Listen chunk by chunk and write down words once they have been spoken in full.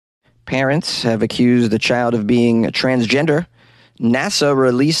Parents have accused the child of being transgender. NASA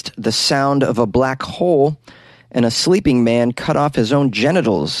released the sound of a black hole, and a sleeping man cut off his own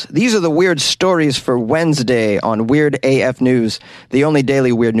genitals. These are the weird stories for Wednesday on Weird AF News, the only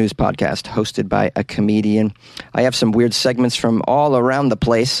daily weird news podcast hosted by a comedian. I have some weird segments from all around the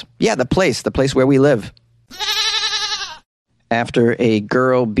place. Yeah, the place where we live. After a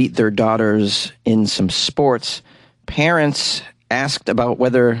girl beat their daughters in some sports, parents asked about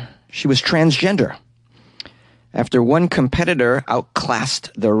whether she was transgender. After one competitor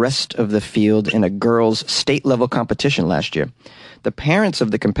outclassed the rest of the field in a girls' state-level competition last year, the parents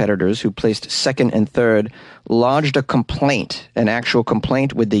of the competitors who placed second and third lodged an actual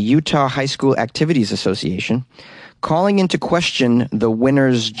complaint with the Utah High School Activities Association, calling into question the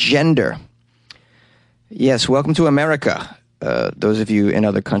winner's gender. Yes, welcome to America. Those of you in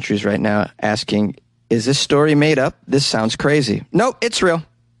other countries right now asking, is this story made up? This sounds crazy. No, it's real.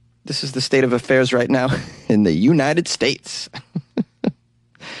 This is the state of affairs right now in the United States.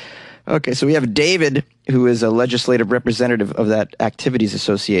 Okay, so we have David, who is a legislative representative of that Activities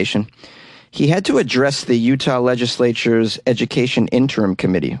Association. He had to address the Utah Legislature's Education Interim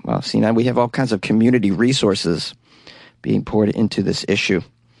Committee. Well, see, now we have all kinds of community resources being poured into this issue,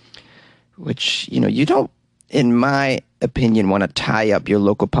 which, you don't, in my opinion, want to tie up your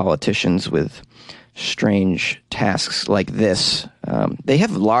local politicians with strange tasks like this. They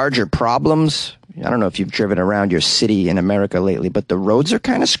have larger problems. I don't know if you've driven around your city in America lately, but the roads are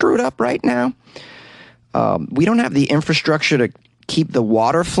kind of screwed up right now. We don't have the infrastructure to keep the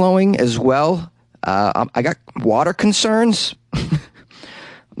water flowing as well. I got water concerns.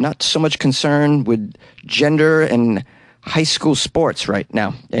 Not so much concerned with gender and high school sports right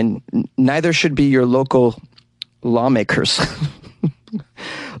now, and neither should be your local lawmakers.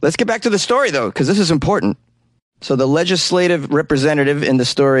 Let's get back to the story, though, because this is important. So the legislative representative in the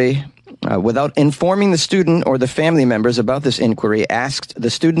story, without informing the student or the family members about this inquiry, asked the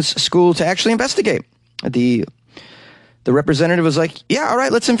student's school to actually investigate. The representative was like, yeah, all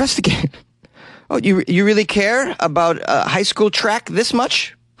right, let's investigate. Oh, you really care about high school track this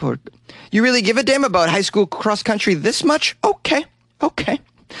much? Or you really give a damn about high school cross country this much? Okay.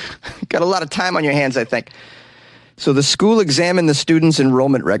 Got a lot of time on your hands, I think. So the school examined the students'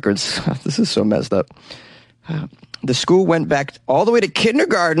 enrollment records. This is so messed up. The school went back all the way to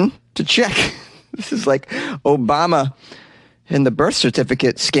kindergarten to check. This is like Obama and the birth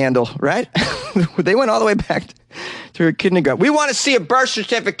certificate scandal, right? They went all the way back to her kindergarten. We want to see a birth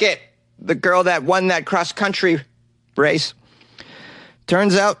certificate. The girl that won that cross-country race.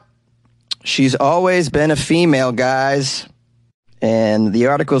 Turns out she's always been a female, guys. And the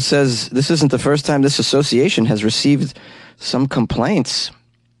article says this isn't the first time this association has received some complaints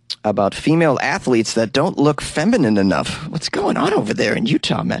about female athletes that don't look feminine enough. What's going on over there in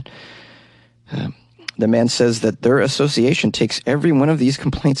Utah, man? The man says that their association takes every one of these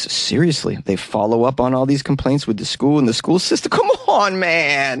complaints seriously. They follow up on all these complaints with the school and the school system. Come on,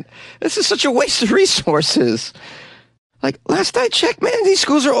 man. This is such a waste of resources. Like, last I checked, man, these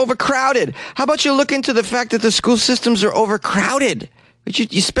schools are overcrowded. How about you look into the fact that the school systems are overcrowded?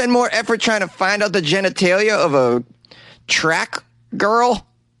 You spend more effort trying to find out the genitalia of a track girl?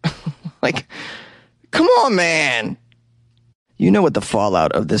 Like, come on, man. You know what the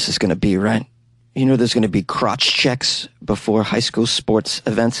fallout of this is going to be, right? You know there's going to be crotch checks before high school sports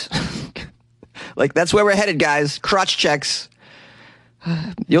events. Like, that's where we're headed, guys. Crotch checks.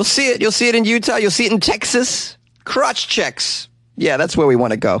 You'll see it. You'll see it in Utah. You'll see it in Texas. Crotch checks. Yeah, that's where we want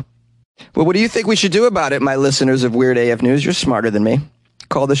to go. Well, what do you think we should do about it, my listeners of Weird AF News? You're smarter than me.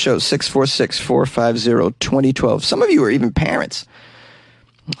 Call the show, 646-450-2012. Some of you are even parents.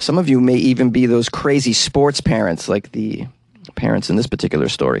 Some of you may even be those crazy sports parents, like the parents in this particular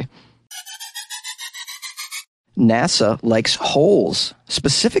story. NASA likes holes,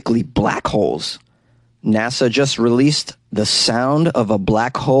 specifically black holes. NASA just released the sound of a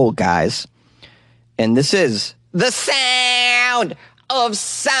black hole, guys. And this is the sound of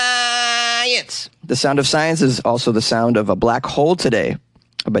science. The sound of science is also the sound of a black hole today.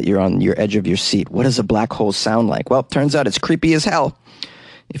 I bet you're on your edge of your seat. What does a black hole sound like? Well, it turns out it's creepy as hell.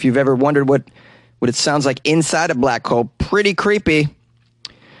 If you've ever wondered what it sounds like inside a black hole, pretty creepy.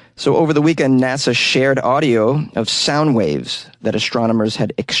 So over the weekend, NASA shared audio of sound waves that astronomers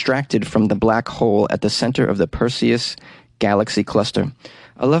had extracted from the black hole at the center of the Perseus galaxy cluster.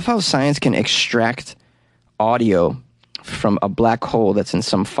 I love how science can extract audio from a black hole that's in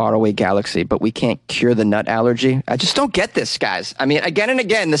some faraway galaxy, but we can't cure the nut allergy. I just don't get this, guys. I mean, again and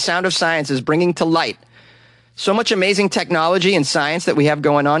again, the sound of science is bringing to light so much amazing technology and science that we have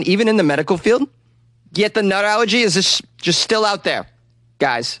going on, even in the medical field, yet the nut allergy is just still out there.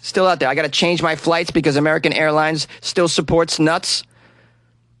 guys, still out there. I got to change my flights because American Airlines still supports nuts.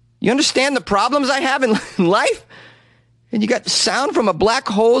 You understand the problems I have in life? And you got sound from a black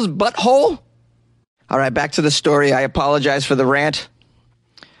hole's butthole? All right, back to the story. I apologize for the rant.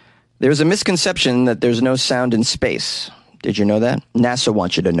 There's a misconception that there's no sound in space. Did you know that? NASA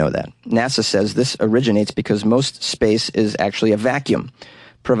wants you to know that. NASA says this originates because most space is actually a vacuum,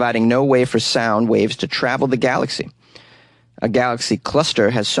 providing no way for sound waves to travel the galaxy. A galaxy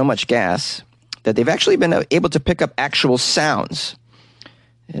cluster has so much gas that they've actually been able to pick up actual sounds.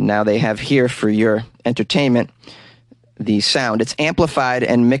 And now they have here for your entertainment the sound. It's amplified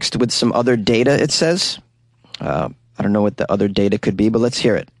and mixed with some other data, it says. I don't know what the other data could be, but let's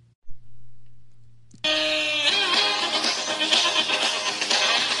hear it.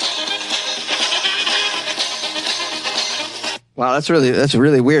 Wow, that's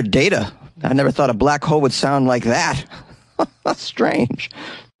really weird data. I never thought a black hole would sound like that. That's strange.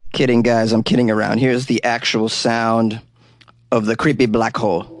 Kidding, guys. I'm kidding around. Here's the actual sound of the creepy black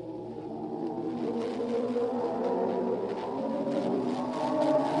hole.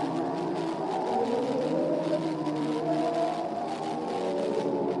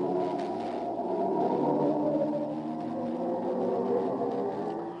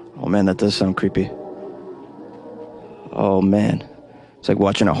 Oh, man, that does sound creepy. Oh, man. It's like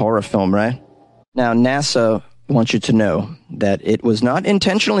watching a horror film, right? Now, NASA wants you to know that it was not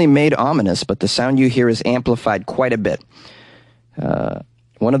intentionally made ominous, but the sound you hear is amplified quite a bit.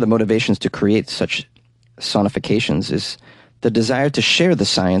 One of the motivations to create such sonifications is the desire to share the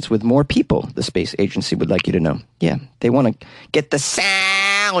science with more people, the space agency would like you to know. Yeah, they want to get the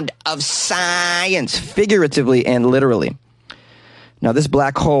sound of science, figuratively and literally. Now, this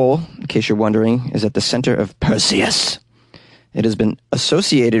black hole, in case you're wondering, is at the center of Perseus. It has been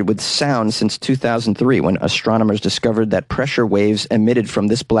associated with sound since 2003, when astronomers discovered that pressure waves emitted from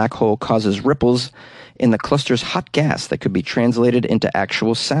this black hole causes ripples in the cluster's hot gas that could be translated into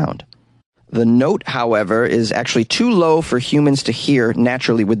actual sound. The note, however, is actually too low for humans to hear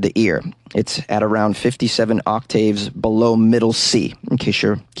naturally with the ear. It's at around 57 octaves below middle C, in case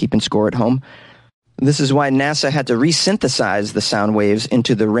you're keeping score at home. This is why NASA had to resynthesize the sound waves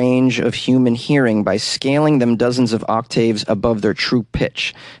into the range of human hearing by scaling them dozens of octaves above their true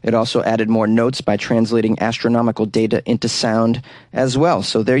pitch. It also added more notes by translating astronomical data into sound as well.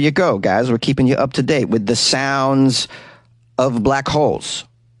 So there you go, guys. We're keeping you up to date with the sounds of black holes.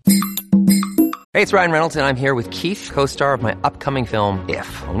 Hey, it's Ryan Reynolds, and I'm here with Keith, co-star of my upcoming film,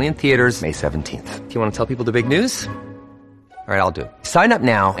 If, only in theaters May 17th. Do you want to tell people the big news? All right, I'll do it. Sign up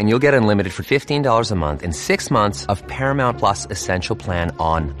now and you'll get unlimited for $15 a month and 6 months of Paramount Plus Essential Plan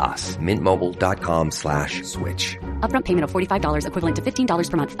on us. MintMobile.com/switch. Upfront payment of $45 equivalent to $15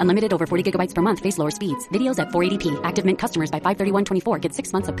 per month. Unlimited over 40 gigabytes per month. Face lower speeds. Videos at 480p. Active Mint customers by 531.24 get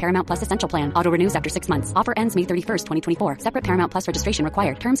 6 months of Paramount Plus Essential Plan. Auto renews after 6 months. Offer ends May 31st, 2024. Separate Paramount Plus registration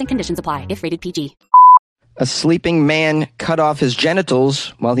required. Terms and conditions apply if rated PG. A sleeping man cut off his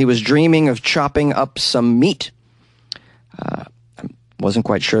genitals while he was dreaming of chopping up some meat. I wasn't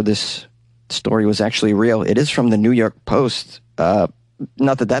quite sure this story was actually real. It is from the New York Post. Not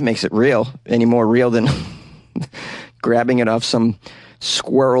that makes it real, any more real than grabbing it off some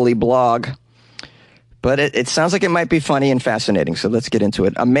squirrely blog. But it sounds like it might be funny and fascinating, so let's get into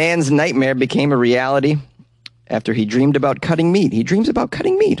it. A man's nightmare became a reality after he dreamed about cutting meat. He dreams about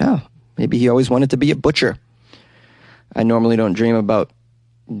cutting meat. Oh, maybe he always wanted to be a butcher. I normally don't dream about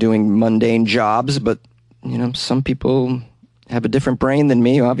doing mundane jobs, but, you know, some people have a different brain than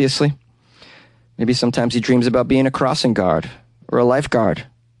me, obviously. Maybe sometimes he dreams about being a crossing guard or a lifeguard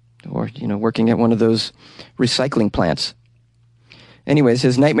or, you know, working at one of those recycling plants. Anyways,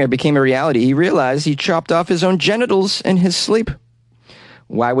 his nightmare became a reality. He realized he chopped off his own genitals in his sleep.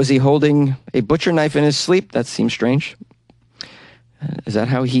 Why was he holding a butcher knife in his sleep? That seems strange. Is that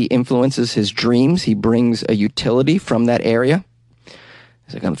how he influences his dreams? He brings a utility from that area?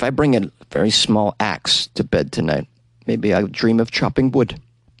 He's like, if I bring a very small axe to bed tonight, maybe I'll dream of chopping wood.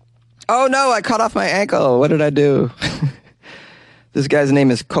 Oh no, I cut off my ankle. What did I do? This guy's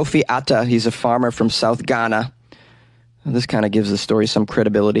name is Kofi Atta. He's a farmer from South Ghana. This kind of gives the story some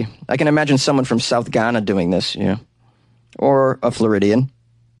credibility. I can imagine someone from South Ghana doing this, you know, or a Floridian.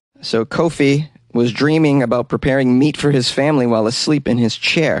 So Kofi was dreaming about preparing meat for his family while asleep in his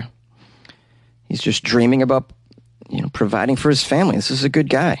chair. He's just dreaming about, you know, providing for his family. This is a good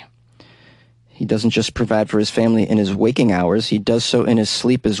guy. He doesn't just provide for his family in his waking hours, he does so in his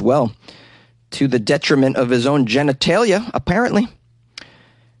sleep as well, to the detriment of his own genitalia, apparently. It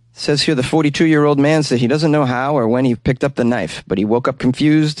says here the 42-year-old man said he doesn't know how or when he picked up the knife, but he woke up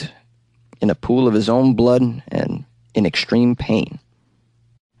confused in a pool of his own blood and in extreme pain.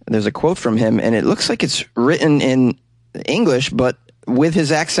 There's a quote from him, and it looks like it's written in English, but with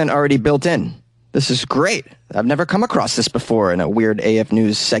his accent already built in. This is great. I've never come across this before in a weird AF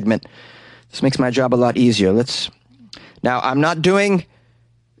News segment. This makes my job a lot easier. Now, I'm not doing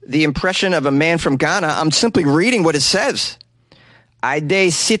the impression of a man from Ghana. I'm simply reading what it says. I dey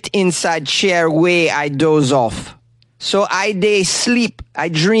sit inside chair way I doze off. So I dey sleep, I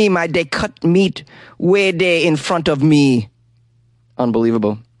dream, I dey cut meat way dey in front of me.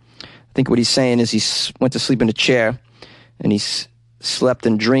 Unbelievable. I think what he's saying is he went to sleep in a chair and he slept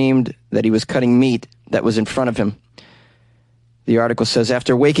and dreamed that he was cutting meat that was in front of him. The article says,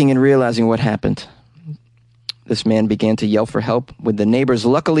 after waking and realizing what happened, this man began to yell for help, with the neighbors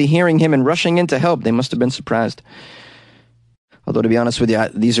luckily hearing him and rushing in to help. They must have been surprised. Although, to be honest with you,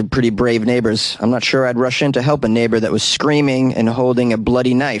 these are pretty brave neighbors. I'm not sure I'd rush in to help a neighbor that was screaming and holding a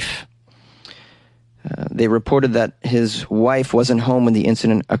bloody knife. They reported that his wife wasn't home when the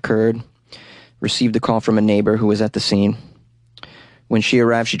incident occurred, received a call from a neighbor who was at the scene. When she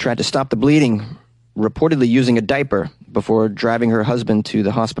arrived, she tried to stop the bleeding, reportedly using a diaper, before driving her husband to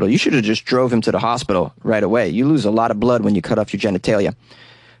the hospital. You should have just drove him to the hospital right away. You lose a lot of blood when you cut off your genitalia.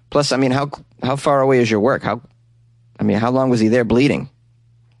 Plus, I mean, how far away is your work? How long was he there bleeding?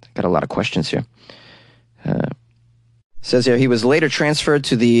 Got a lot of questions here. Says here, he was later transferred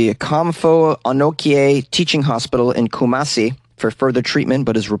to the Komfo Anokie Teaching Hospital in Kumasi for further treatment,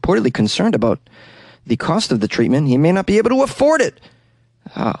 but is reportedly concerned about the cost of the treatment. He may not be able to afford it.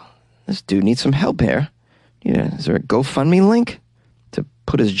 Oh, this dude needs some help here. Yeah, is there a GoFundMe link to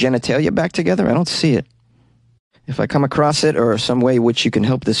put his genitalia back together? I don't see it. If I come across it or some way which you can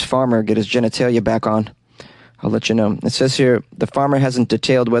help this farmer get his genitalia back on, I'll let you know. It says here, the farmer hasn't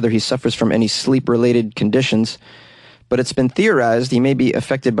detailed whether he suffers from any sleep-related conditions, but it's been theorized he may be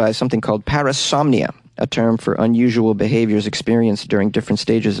affected by something called parasomnia, a term for unusual behaviors experienced during different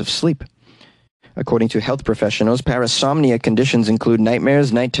stages of sleep. According to health professionals, parasomnia conditions include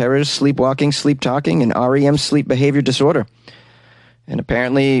nightmares, night terrors, sleepwalking, sleep talking, and REM sleep behavior disorder. And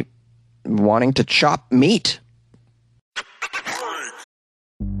apparently wanting to chop meat.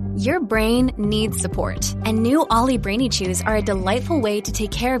 Your brain needs support, and new Ollie Brainy Chews are a delightful way to take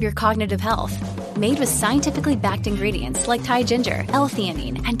care of your cognitive health. Made with scientifically backed ingredients like Thai ginger,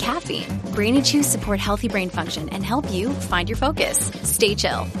 L-theanine, and caffeine, Brainy Chews support healthy brain function and help you find your focus, stay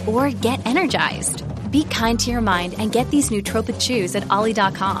chill, or get energized. Be kind to your mind and get these nootropic chews at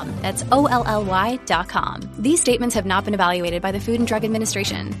ollie.com. That's OLLY.com. These statements have not been evaluated by the Food and Drug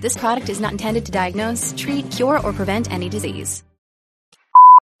Administration. This product is not intended to diagnose, treat, cure, or prevent any disease.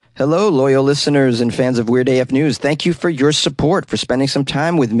 Hello, loyal listeners and fans of Weird AF News. Thank you for your support, for spending some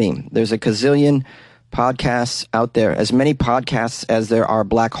time with me. There's a gazillion podcasts out there, as many podcasts as there are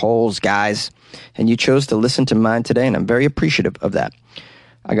black holes, guys. And you chose to listen to mine today, and I'm very appreciative of that.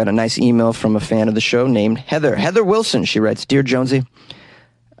 I got a nice email from a fan of the show named Heather. Heather Wilson. She writes, Dear Jonesy,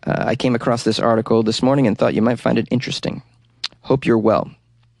 I came across this article this morning and thought you might find it interesting. Hope you're well.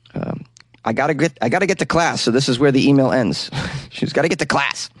 I gotta get to class, so this is where the email ends. She's got to get to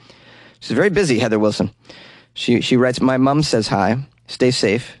class. She's very busy, Heather Wilson. She writes, my mom says hi. Stay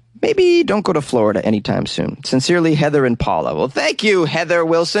safe. Maybe don't go to Florida anytime soon. Sincerely, Heather and Paula. Well, thank you, Heather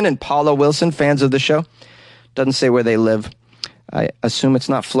Wilson and Paula Wilson, fans of the show. Doesn't say where they live. I assume it's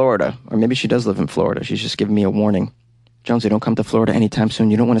not Florida, or maybe she does live in Florida. She's just giving me a warning. Jonesy, don't come to Florida anytime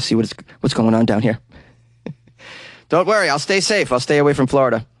soon. You don't want to see what's going on down here. Don't worry, I'll stay safe. I'll stay away from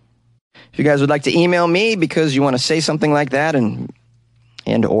Florida. If you guys would like to email me because you want to say something like that and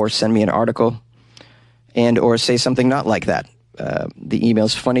or send me an article and or say something not like that, the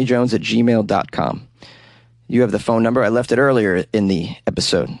email's funnyjones@gmail.com. You have the phone number. I left it earlier in the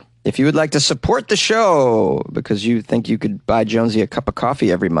episode. If you would like to support the show because you think you could buy Jonesy a cup of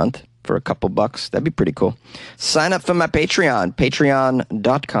coffee every month for a couple bucks, that'd be pretty cool. Sign up for my Patreon,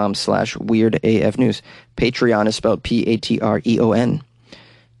 patreon.com/weirdafnews. Patreon is spelled Patreon.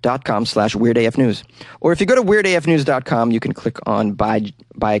 .com/weirdafnews. Or if you go to weirdafnews.com, you can click on buy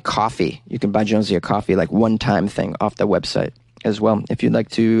coffee. You can buy Jonesy a coffee, like one-time thing off the website as well. If you'd like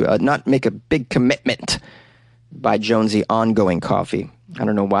to not make a big commitment, buy Jonesy ongoing coffee. I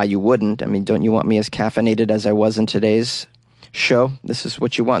don't know why you wouldn't. I mean, don't you want me as caffeinated as I was in today's show? This is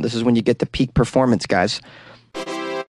what you want. This is when you get the peak performance, guys.